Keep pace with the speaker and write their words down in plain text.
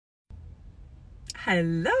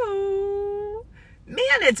Hello.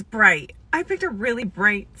 Man, it's bright. I picked a really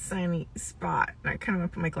bright, sunny spot. I kind of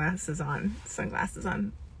want to put my sunglasses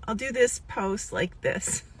on. I'll do this post like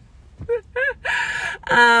this.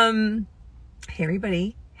 Hey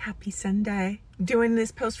everybody, happy Sunday. Doing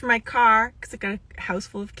this post from my car because I got a house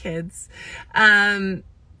full of kids.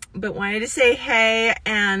 But wanted to say hey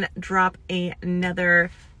and drop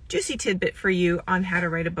another juicy tidbit for you on how to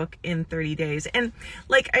write a book in 30 days. And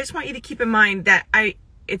I just want you to keep in mind that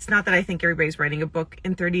it's not that I think everybody's writing a book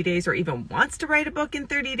in 30 days or even wants to write a book in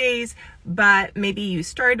 30 days, but maybe you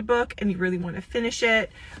started a book and you really want to finish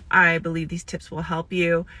it. I believe these tips will help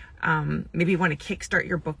you. Maybe you want to kickstart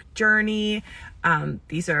your book journey.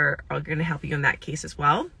 These are going to help you in that case as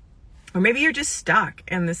well. Or maybe you're just stuck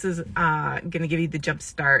and this is going to give you the jump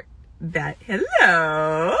start that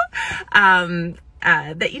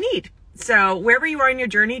you need. So wherever you are in your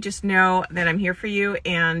journey, just know that I'm here for you,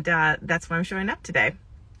 and that's why I'm showing up today.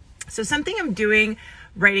 So something I'm doing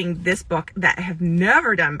writing this book that I have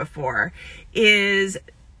never done before is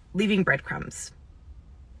leaving breadcrumbs.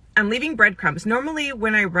 I'm leaving breadcrumbs. Normally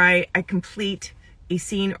when I write, I complete a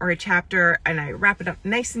scene or a chapter and I wrap it up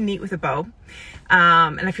nice and neat with a bow.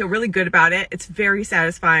 And I feel really good about it. It's very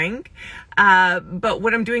satisfying. But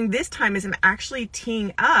what I'm doing this time is I'm actually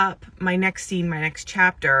teeing up my next scene, my next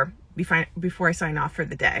chapter before I sign off for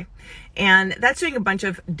the day. And that's doing a bunch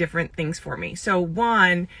of different things for me. So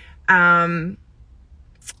one,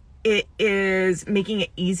 it is making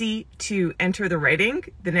it easy to enter the writing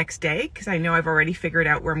the next day because I know I've already figured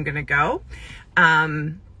out where I'm going to go.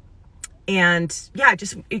 And yeah,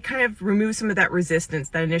 it kind of removes some of that resistance,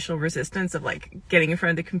 that initial resistance of getting in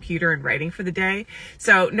front of the computer and writing for the day.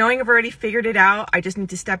 So knowing I've already figured it out, I just need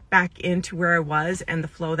to step back into where I was, and the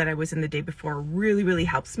flow that I was in the day before really, really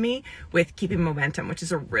helps me with keeping momentum, which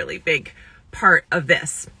is a really big part of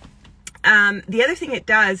this. The other thing it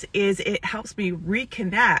does is it helps me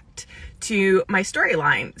reconnect to my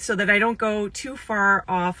storyline so that I don't go too far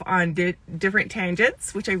off on different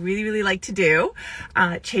tangents, which I really, really like to do,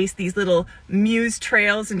 chase these little muse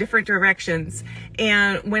trails in different directions.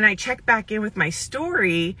 And when I check back in with my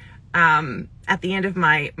story, at the end of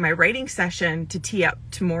my writing session to tee up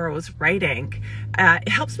tomorrow's writing, it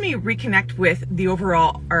helps me reconnect with the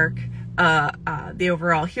overall arc, the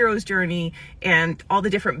overall hero's journey, and all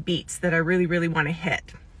the different beats that I really, really want to hit.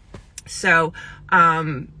 So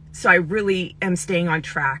I really am staying on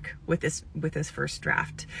track with this first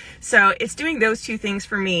draft. So it's doing those two things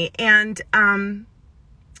for me. And, I'm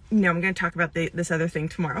going to talk about this other thing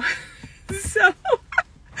tomorrow. So I'm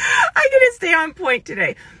going to stay on point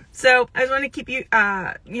today. So I just want to keep you,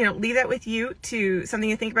 leave that with you to something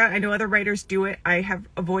to think about. I know other writers do it. I have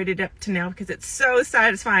avoided it up to now because it's so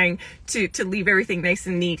satisfying to leave everything nice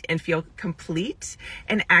and neat and feel complete.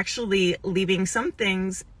 And actually leaving some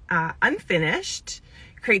things unfinished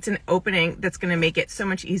creates an opening that's going to make it so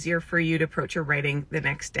much easier for you to approach your writing the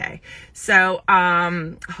next day. So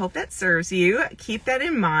I hope that serves you. Keep that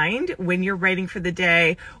in mind when you're writing for the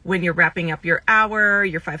day, when you're wrapping up your hour,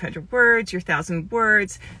 your 500 words, your 1,000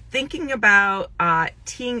 words, thinking about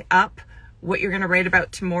teeing up what you're going to write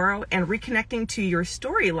about tomorrow and reconnecting to your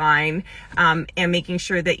storyline, and making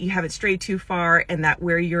sure that you haven't strayed too far and that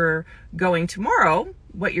where you're going tomorrow,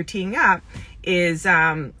 what you're teeing up, is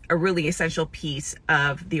a really essential piece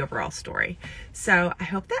of the overall story. So I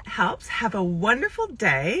hope that helps. Have a wonderful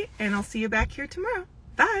day, and I'll see you back here tomorrow.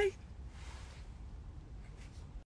 Bye.